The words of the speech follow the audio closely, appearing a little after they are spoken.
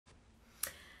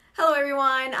Hello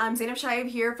everyone, I'm Zainab Shaib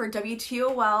here for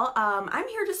WTOL. I'm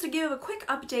here just to give a quick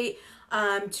update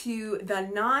to the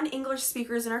non-English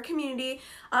speakers in our community,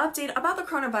 update about the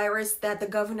coronavirus that the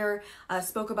governor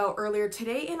spoke about earlier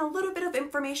today, and a little bit of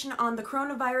information on the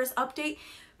coronavirus update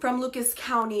from Lucas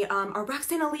County. Our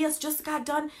Roxanne Elias just got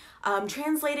done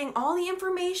translating all the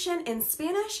information in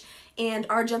Spanish, and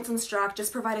our Jensen Strock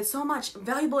just provided so much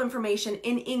valuable information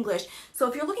in English. So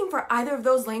if you're looking for either of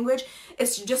those language,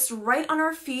 it's just right on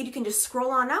our feed. You can just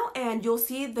scroll on out and you'll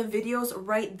see the videos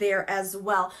right there as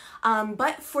well.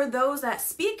 But for those that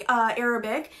speak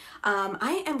Arabic,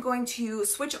 I am going to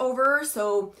switch over.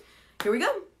 So here we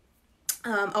go.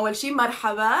 أول شي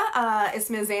مرحبا،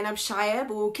 اسمي زينب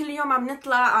شايب، وكل يوم عم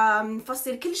نطلع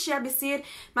نفسر كل شيء بيصير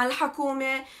مع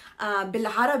الحكومة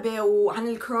بالعربي وعن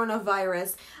الكورونا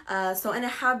فيروس. أنا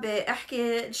حابة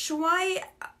أحكي شوي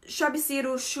شو بيصير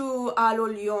وشو قالوا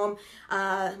اليوم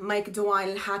مايك دوين،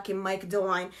 الحاكم مايك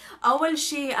دوين. أول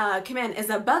شي كمان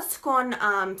إذا بدكم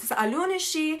تسألوني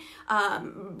شي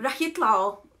رح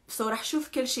يطلعوا، رح شوف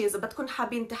كل شيء. إذا بدكم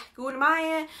حابين تحكون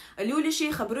معي قولوا لي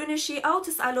شيء، خبروني شيء أو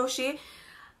تسألوا شيء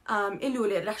قولوا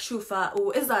لي رح شوفها.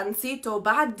 وإذا نسيتوا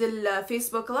بعد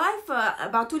الفيسبوك لايف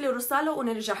ابعتوا لي رسالة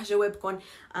ونرجع جاوبكم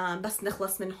بس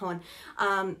نخلص من هون.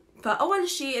 فأول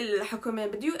شيء الحكومة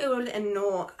بدي يقول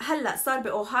إنه هلا صار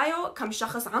بأوهايو كم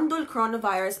شخص عنده الكورونا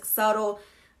فيروس، صاروا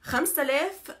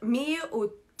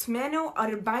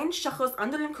 5148 شخص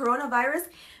عندهم الكورونا فيروس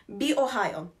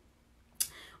بأوهايو،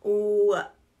 و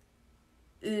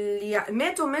اللي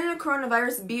ماتوا من الكورونا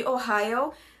فيروس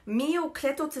بأوهايو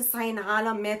 193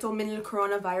 عالم ماتوا من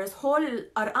الكورونا فيروس. هول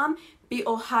الأرقام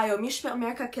بأوهايو مش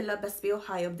بأمريكا كلها، بس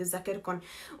بأوهايو بدي أذكركم.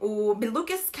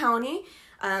 وبلوكاس كاونتي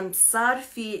صار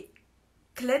في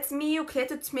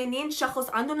 383 شخص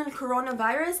عندهم الكورونا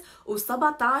فيروس،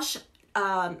 و17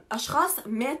 أشخاص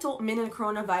ماتوا من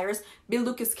الكورونا فيروس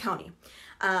بلوكاس كاونتي.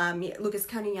 لوكاس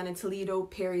كاونتي يعني توليدو،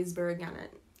 بيريسبرغ،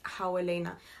 يعني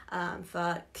حوالينا. ف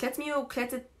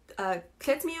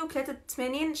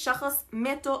 383 شخص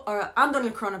ماتوا عندهم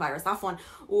الكورونا فيروس، عفوا،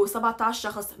 و17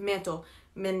 شخص ماتوا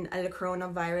من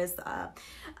الكورونا فيروس.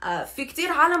 في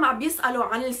كتير عالم عم بيسألوا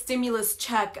عن الستيمولس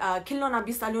تشيك، كلهم عم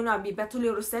بيسألونا، بيبعتوا لي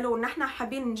رسالة ونحن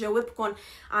حابين نجاوبكم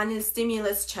عن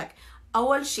الستيمولس تشيك.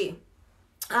 أول شيء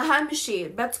أهم شيء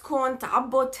بدكم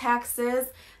تعبوا تاكسز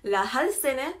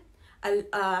لهالسنة،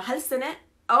 هالسنة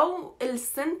أو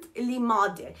السنة اللي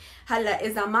ماضية. هلا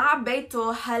إذا ما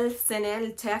عبيتوا هالسنة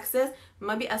التاكسز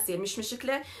ما بيأثر، مش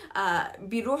مشكلة.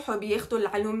 بيروحوا بياخدوا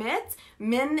المعلومات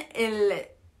من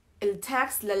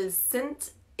التاكس للسنة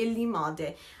اللي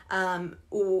ماضية.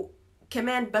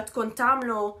 وكمان بدكم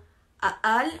تعملوا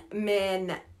أقل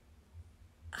من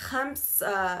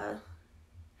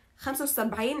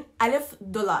 75,000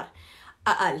 دولار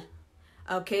أقل،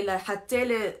 أوكي،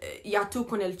 لحتى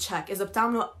يعطوكم التشيك. إذا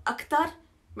بتعملوا أكتر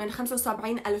من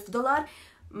 75,000 دولار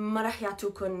ما رح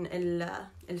يعطوكم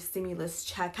الستيمولس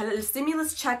تشيك. هلا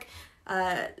الستيمولس تشيك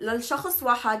للشخص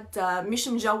واحد مش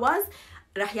مجوز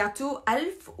رح يعطوه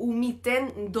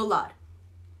 1200 دولار.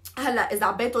 هلا إذا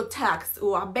عبيتوا تاكس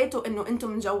وعبيتوا إنه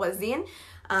أنتم مجوزين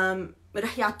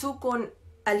رح يعطوكم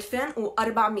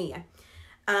 2400.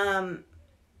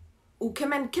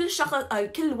 وكمان كل شخص،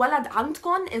 كل ولد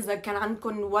عندكم، إذا كان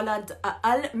عندكم ولد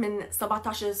أقل من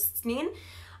 17 سنين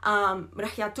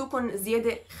رح يعطوكم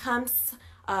زيادة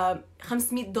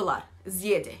 500 دولار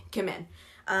زيادة كمان.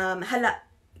 هلا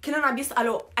كلهم عم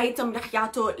بيسألوا أيتم رح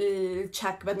يعطوا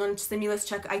التشيك، بدهم ستيمولس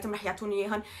تشيك، أيتم رح يعطوني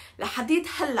إياهم. لحديت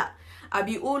هلا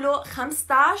بيقولوا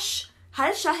 15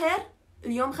 هالشهر،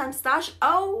 اليوم 15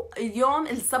 أو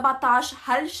اليوم 17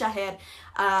 هالشهر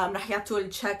رح يعطوا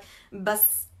التشيك، بس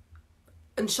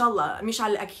إن شاء الله مش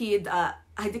على الأكيد.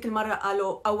 هيديك المرة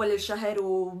قالوا أول الشهر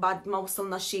وبعد ما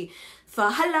وصلنا شيء،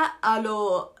 فهلا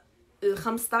قالوا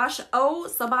 15 أو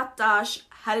 17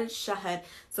 هالشهر.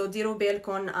 ديروا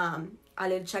بالكم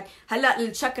على التشيك. هلا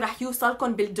التشيك رح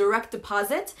يوصلكم بالديركت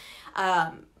ديبوزيت،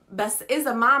 بس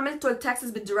إذا ما عملتوا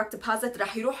التاكسز بالديركت ديبوزيت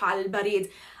رح يروح على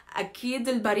البريد. أكيد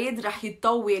البريد رح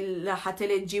يطول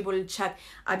لحتى تجيبوا التشيك،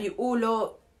 بيقولوا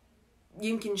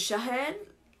يمكن شهر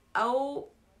أو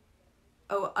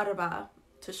 4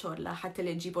 أشهر لحتى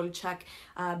تجيبوا التشيك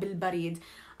بالبريد.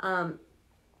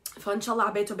 فإن شاء الله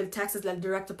عبيتوا بالتاكسز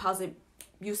للديركت ديبوزيت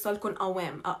بيوصلكم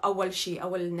أوام أول شيء،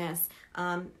 أول الناس.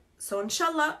 إن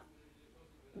شاء الله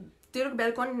ديروا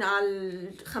بالكم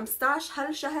على 15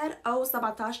 هالشهر أو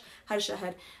 17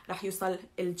 هالشهر رح يوصل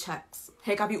التشيكس،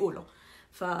 هيك بيقولوا.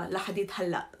 فلحديت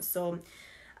هلا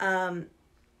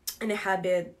أنا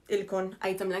حابة لكم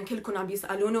أيتم لأن كلكم عم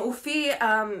بيسألونا، وفي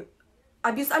عم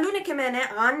بيسألوني كمان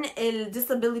عن ال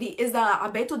disability. إذا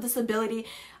عبيتوا disability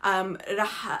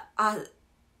رح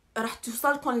رح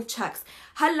توصلكم التشيكس.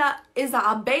 هلا اذا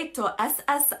عبيتوا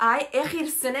SSI اخر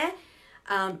سنه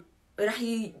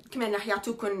كمان رح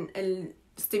يعطوكم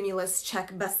الستيمولس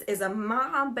تشيك، بس اذا ما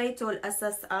عبيتوا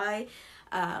SSI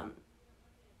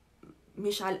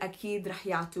مش على الاكيد رح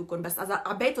يعطوكم. بس اذا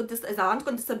عبيتوا اذا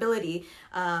عندكم disability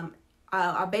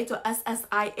عبيتوا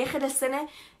SSI اخر السنه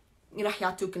رح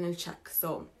يعطوكم التشيك.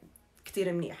 سو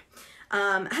كتير منيح.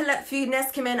 هلا في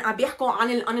ناس كمان عم بيحكوا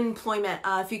عن الانemployment.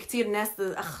 في كتير ناس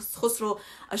خسروا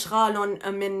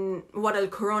اشغالهم من وراء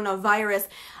الكورونا فيروس.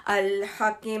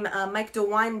 الحاكم مايك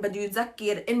دوين بده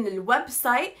يذكر ان الويب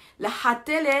سايت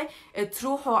لحتى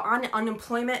تروحوا عن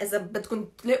unemployment اذا بدكم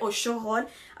تلاقوا شغل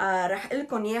رح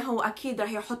لكم اياها، واكيد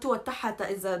رح يحطوها تحت.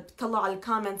 اذا بتطلعوا على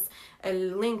الكومنتس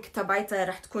اللينك تبعتها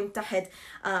رح تكون تحت.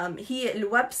 هي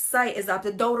الويب سايت اذا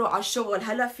بتدوروا على الشغل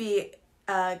هلا في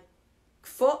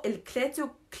فوق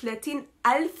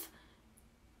 33,000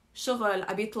 شغل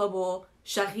عم يطلبوا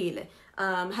شغيلة.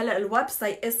 هلا الويب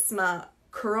سايت اسمه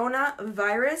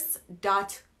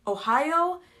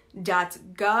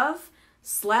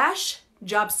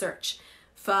coronavirus.ohio.gov/job search.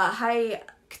 فهي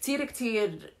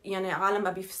كتير يعني عالم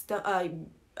أبي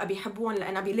يحبون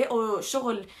لأن أبي يلاقوا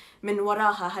شغل من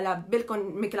وراها. هلا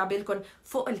بالكم مثل عبالكم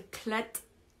فوق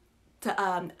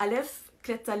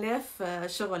 3,000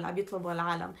 شغل عم يطلبوا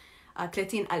العالم.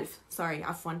 30,000 سوري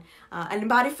عفوا. أنا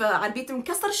بعرف عربيتي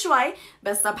مكسر شوي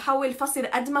بس بحاول فصل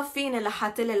قد ما فيني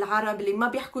لحتى العرب اللي ما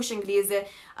بيحكوش إنجليزي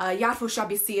يعرفوا شو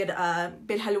بيصير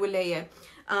بهالولاية.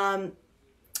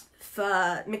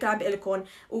 فمثل عم بقول لكم.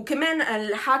 وكمان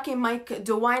الحاكم مايك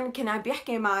دوين كان عم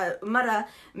بيحكي مع مرة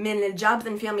من الجوبز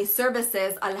اند فاميلي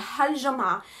سيرفيسز على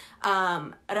هالجمعة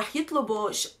رح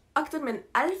يطلبوا أكثر من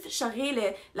 1000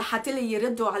 شغيلة لحتى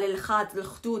يردوا على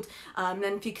الخطوط.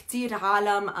 لأن في كتير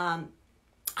عالم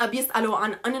عم يسألوا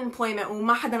عن unemployment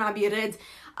وما حدا عم يرد.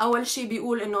 أول شي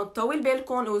بيقول إنه طول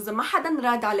بالكم، وإذا ما حدا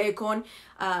رد عليكم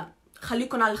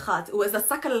خليكم على الخط، وإذا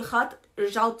سكر الخط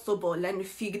رجعوا اطلبوا لأن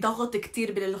في ضغط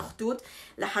كتير بالخطوط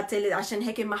لحتى عشان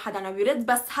هيك ما حدا عم يرد.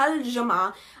 بس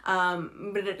هالجمعة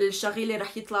الشغيلة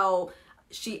رح يطلعوا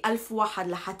شي 1000 واحد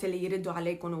لحتى يردوا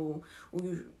عليكم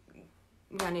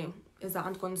يعني إذا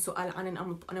عندكم سؤال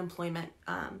عن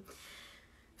unemployment.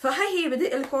 فهي بدي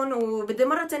لكم، وبدي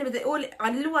مرة تانية بدي أقول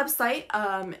عن الويب سايت.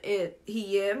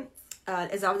 هي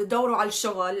إذا بدي تدوروا على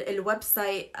الشغل الويب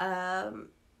سايت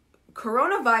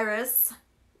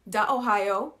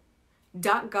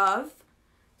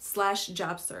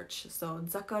coronavirus.ohio.gov/job search.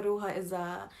 تذكروها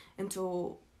إذا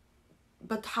أنتوا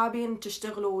حابين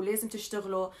تشتغلوا ولازم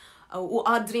تشتغلوا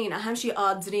وقادرين. أهم شيء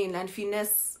قادرين، لأن في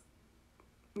ناس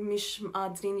مش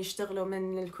قادرين يشتغلوا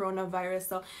من الكورونا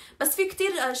فيروس. بس في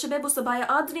كتير شباب وصبايا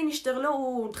قادرين يشتغلوا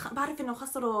وبعرف انه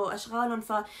خسروا اشغالهم.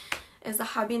 فاذا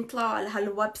حابين طلعوا على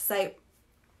هالويب سايت.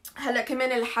 هلا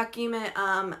كمان الحكيمه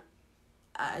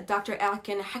دكتور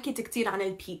ألكن حكيت كتير عن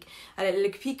البيك.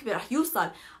 البيك رح يوصل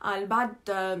بعد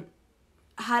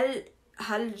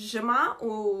هالجمعة،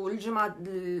 والجمعة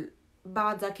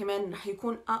بعدها كمان رح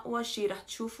يكون أقوى شيء. رح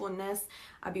تشوفوا الناس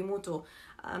عم يموتوا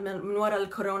من وراء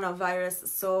الكورونا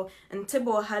فيروس.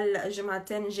 انتبهوا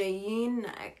هالجمعتين جايين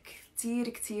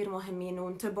كتير مهمين،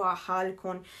 وانتبهوا على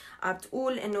حالكم.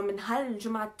 بتقول انه من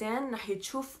هالجمعتين رح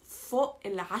تشوف فوق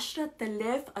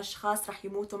 10,000 اشخاص رح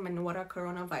يموتوا من وراء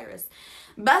كورونا فيروس.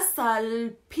 بس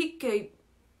البيك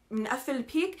بنقفل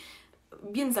البيك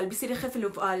بينزل، بيصير يخف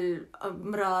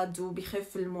الامراض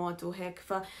وبيخف الموت وهيك.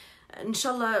 فان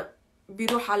شاء الله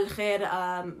بيروح على الخير.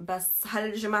 بس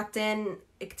هالجمعتين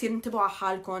كتير انتبهوا على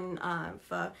حالكم.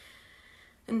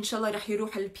 فإن شاء الله رح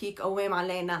يروح البيك قوام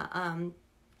علينا.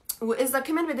 وإذا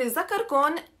كمان بدي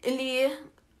أذكركم اللي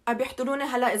بيحضروني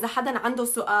هلا، إذا حدا عنده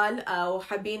سؤال أو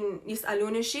حابين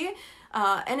يسألوني شيء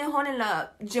أنا هون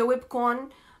لجاوبكم.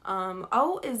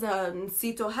 أو إذا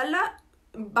نسيتوا هلا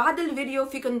بعد الفيديو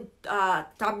فيكم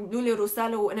تعملوا لي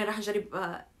رسالة وأنا رح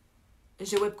أجرب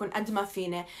جاوبكم قد ما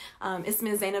فيني.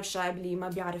 اسمي زينب شايب اللي ما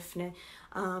بيعرفني.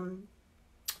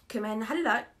 كمان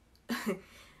هلا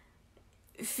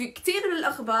في كتير من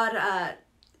الأخبار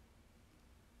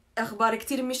أخبار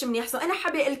كتير مش منيح. أنا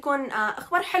حابة لكم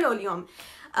أخبار حلو اليوم.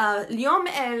 اليوم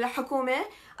الحكومة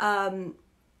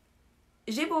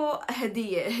جيبوا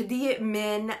هدية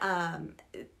من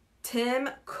تيم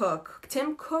كوك.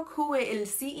 تيم كوك هو ال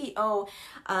CEO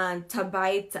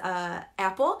تبعت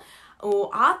أبل،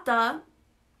 وعطى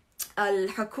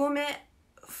الحكومة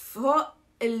فوق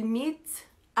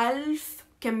 100,000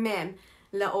 كمام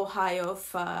لأوهايو.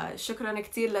 فشكرا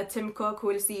كتير لتيم كوك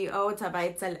هو ال CEO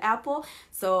تبعت الأبل.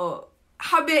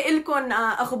 حابة لكم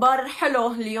أخبار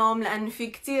حلو اليوم لأن في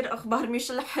كتير أخبار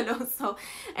مش حلو.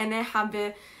 أنا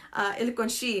حابة لكم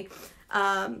شيء.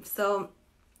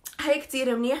 هي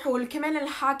كتير منيح. وكمان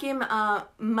الحاكم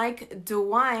مايك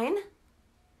دوين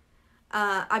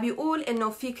عم بيقول انه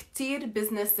في كتير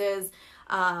بزنسز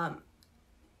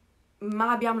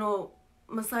ما بيعملوا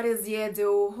مصاري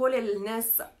زيادة وهول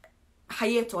الناس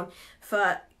حياتهم.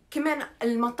 فكمان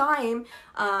المطاعم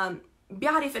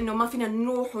بيعرف انه ما فينا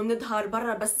نروح ونظهر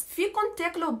برا، بس فيكم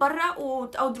تاكلوا برا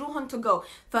وتقدروهم تو جو.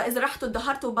 فاذا رحتوا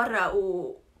ظهرتوا برا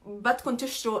وبدكم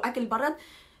تشتروا اكل برا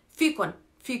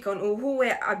فيكم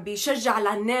وهو عم بيشجع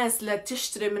للناس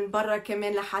لتشتري من برا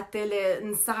كمان لحتى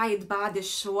نساعد بعد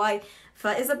شوي.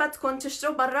 فاذا بدكم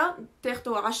تشتروا برا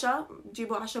تاخذوا عشاء،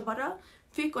 تجيبوا عشاء برا،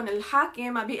 فيكم.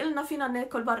 الحاكم عم بيقول لنا فينا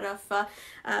ناكل برا، ف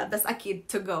بس اكيد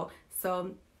تو جو. سو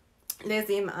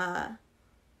لازم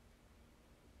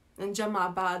نجمع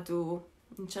بعض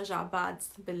ونشجع بعض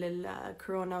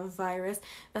بالكورونا فيروس.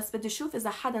 بس بدي اشوف اذا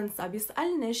حدا عم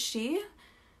يسالني شيء.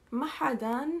 ما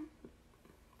حدا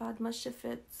بعد ما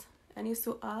شفت اني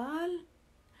سؤال.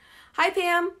 Hi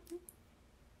Pam.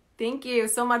 Thank you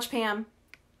so much Pam.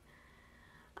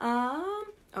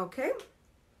 اوكي.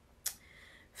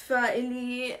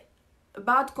 فاللي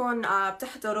بعدكم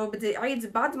بتحضروا بدي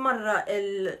اعيد بعد مرة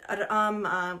الارقام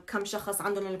كم شخص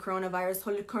عندهم الكورونا فيروس.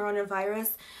 هو الكورونا فيروس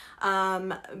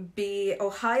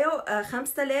باوهايو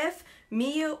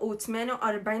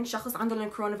 5148 شخص عندهم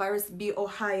الكورونا فيروس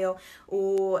باوهايو.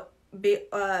 و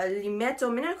اللي ماتوا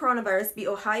من الكورونا فيروس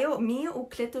باوهايو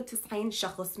 193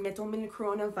 شخص ماتوا من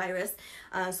الكورونا فيروس.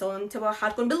 سو انتبهوا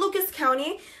حالكم. باللوكاس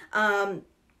كاونتي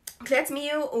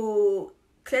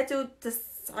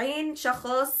 393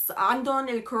 شخص عندهم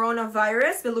الكورونا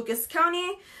فيروس باللوكاس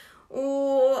كاونتي،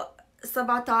 و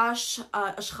 17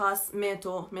 اشخاص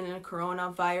ماتوا من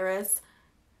الكورونا فيروس.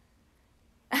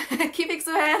 كيفك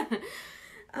سهير؟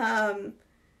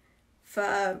 ف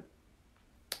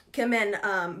كمان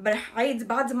رح عيد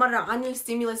بعد مرة عن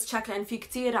الستيمولس تشيك لأن في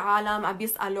كتير عالم عم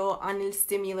بيسألوا عن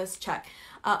الستيمولس تشيك.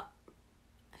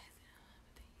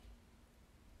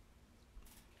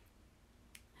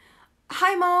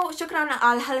 هاي مو، شكرا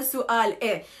على هالسؤال.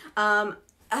 ايه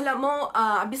هلا مو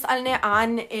عم بيسألني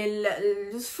عن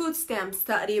الفود ستامبس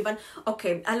تقريبا.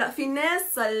 اوكي هلا في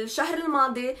ناس الشهر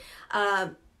الماضي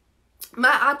ما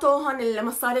اعطوهن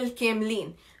المصاري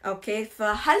الكاملين. اوكي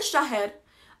فهالشهر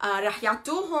رح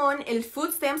يعطوهن الفود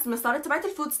ستامبس، المصاري تبعت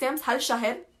الفود ستامبس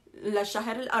هالشهر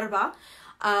للشهر الاربع،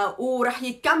 ورح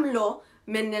يكملوا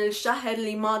من الشهر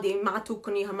اللي ماضي ما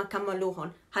عطوكم اياها، ما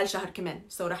كملوهن هالشهر كمان.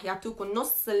 سو رح يعطوكم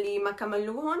نص اللي ما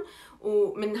كملوهن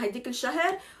ومن هيديك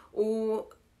الشهر،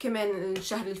 وكمان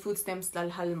الشهر الفود ستامبس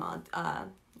لهالماضي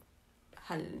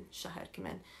هالشهر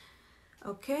كمان.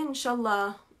 اوكي ان شاء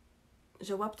الله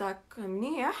جاوبتك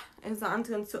منيح. اذا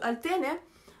عندكم سؤال تاني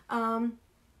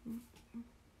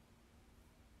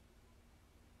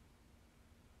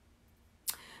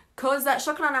كوزا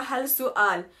شكرا على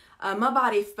هالسؤال. ما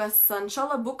بعرف بس ان شاء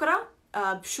الله بكره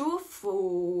بشوف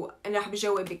ورح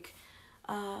بجاوبك.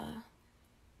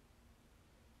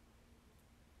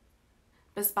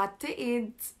 بس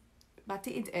بعتقد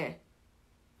ايه.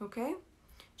 اوكي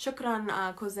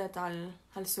شكرا كوزات على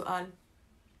هالسؤال.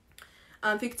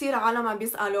 في كتير عالم عم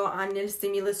بيسألوا عن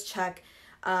الستيمولس تشيك.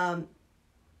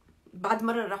 بعد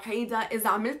مرة رح عيدها. إذا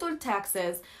عملتوا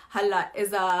التاكسز هلا،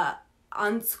 إذا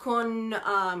عندكم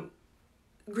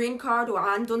جرين كارد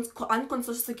وعندكم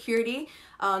سوشيال سيكيورتي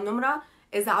نمرة،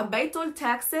 إذا عبيتوا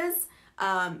التاكسز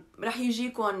رح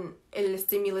يجيكم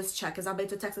الستيمولس تشيك. إذا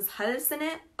عبيتوا التاكسز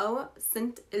هالسنة أو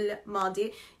السنة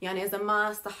الماضية، يعني إذا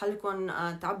ما استحلكم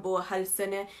تعبوا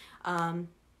هالسنة.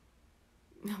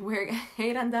 Where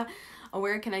hey Randa,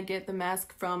 where can I get the mask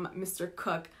from Mr.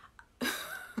 Cook?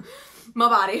 ما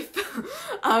بعرف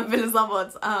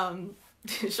بالضبط.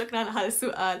 شكرا على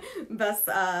هالسؤال. بس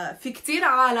في كتير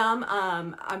عالم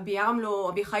عم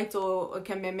بيعملوا بيخيطوا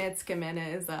كمامات كمان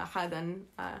إذا حدا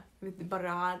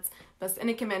بالبرعات. بس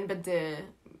أنا كمان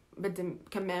بدي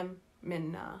كمام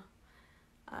من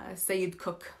سيد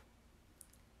كوك.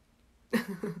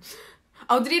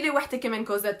 أو دريلي وحدة كمان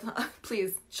كوزت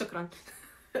بليز. شكرا.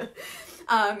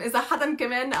 إذا حدا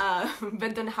كمان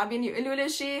بدهم حابين يقولوا لي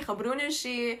شي، خبروني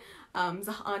شي،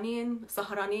 زهقانين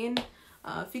سهرانين،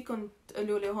 فيكم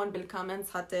تقولوا لي هون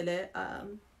بالكومنتس حتى لي.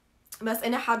 بس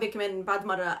أنا حابة كمان بعد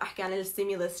مرة أحكي عن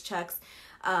الستيمولس تشيكس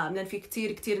لأن في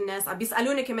كتير ناس عم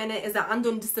بيسألوني كمان إذا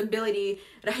عندهم disability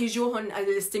رح يجوهن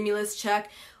الستيمولس تشيك،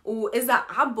 وإذا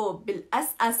عبوا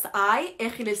بالSSI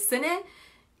آخر السنة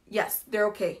yes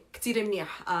they're okay كتير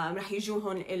منيح. رح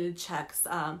يجوهن التشيكس.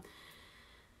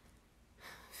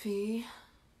 في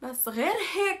بس غير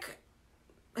هيك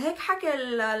حكى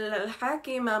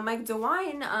الحاكم مايك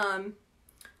دوين.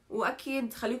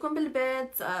 واكيد خليكم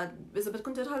بالبيت. اذا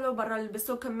بدكم تطلعوا برا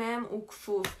البسوا كمام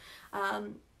وكفوف.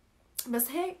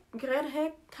 بس هيك غير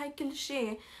هيك هاي كل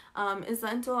شيء.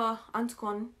 إذا أنتوا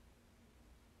عندكم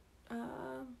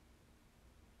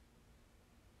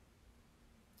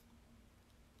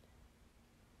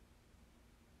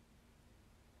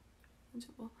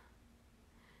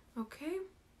اوكي،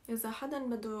 اذا حدا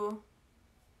بده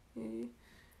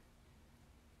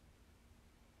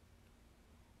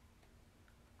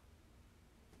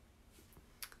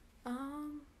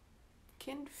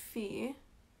كان في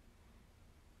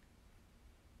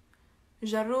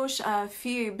جروش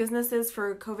في businesses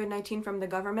for COVID-19 from the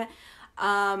government.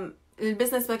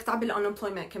 البزنس بدك تعبي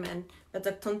unemployment كمان،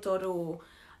 بدك تنطر،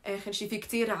 واخر شي في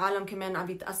كتير عالم كمان عم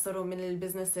يتأثروا من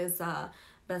البزنسز،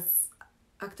 بس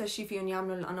اكتر شي فيهم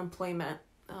يعملوا unemployment.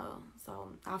 so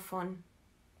عفوا.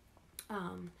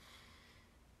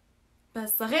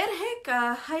 بس غير هيك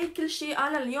هاي كل شيء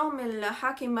قال اليوم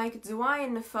الحاكم مايك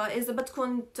دوين. فإذا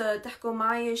بدكم تحكوا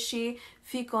معي شيء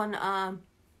فيكم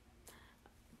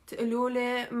تقولوا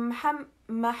لي.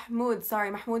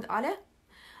 محمود علي.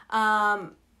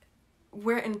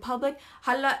 we're in public.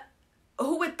 هلا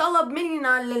هو طلب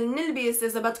مننا نلبس،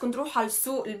 إذا بدكم تروحوا على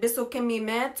السوق البسوا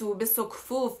كميمات وبسوا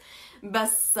كفوف،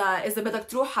 بس إذا بدك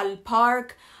تروح على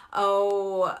البارك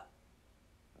أو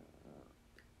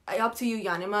up to you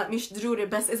يعني ما مش ضروري،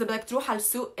 بس إذا بدك تروح على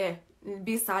السوق إيه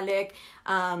البس عليك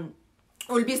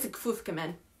والبس كفوف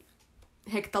كمان.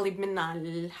 هيك طلب منا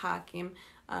الحاكم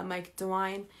مايك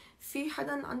دوين. في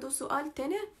حدا عنده سؤال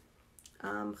تاني؟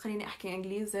 خليني أحكي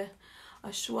إنجليزي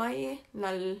شوي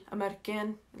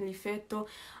للأمريكان اللي فاتوا.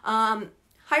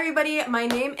 Hi everybody, my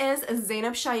name is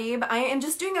Zainab Shaib. I am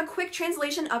just doing a quick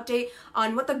translation update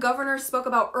on what the governor spoke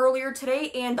about earlier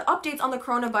today and the updates on the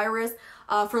coronavirus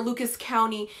for Lucas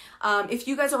County. If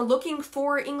you guys are looking for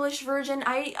English version,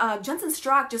 Jensen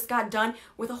Strock just got done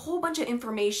with a whole bunch of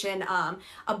information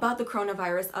about the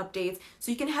coronavirus updates. So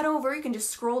you can head over, you can just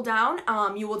scroll down,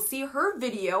 you will see her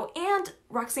video, and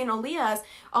Roxanne Elias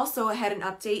also had an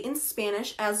update in Spanish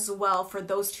as well for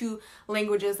those two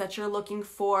languages that you're looking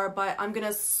for. But I'm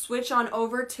gonna switch on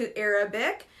over to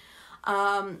Arabic.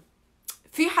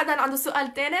 في حدا عنده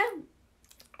سؤال تاني؟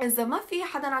 إذا ما في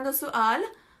حدا عنده سؤال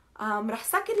رح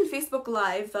سكر الفيسبوك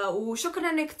لايف.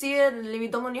 وشكرا كتير اللي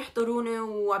بيضلون يحضروني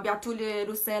وبيعطوا لي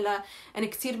رسالة. أنا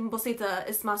كتير مبسوطة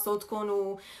اسمع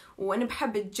صوتكم وأنا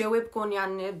بحب تجاوبكم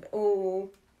يعني.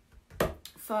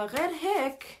 فغير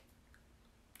هيك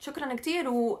شكرا كتير،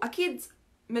 وأكيد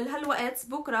من هالوقت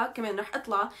بكرة كمان رح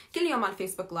أطلع كل يوم على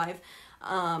الفيسبوك لايف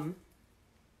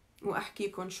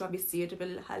وأحكيكم شو بيصير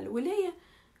بهالولاية.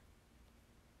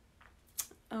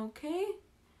 أوكي،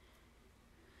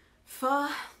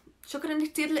 فشكرا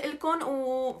كتير لكم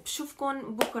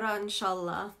وبشوفكم بكرة إن شاء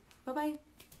الله. باي باي.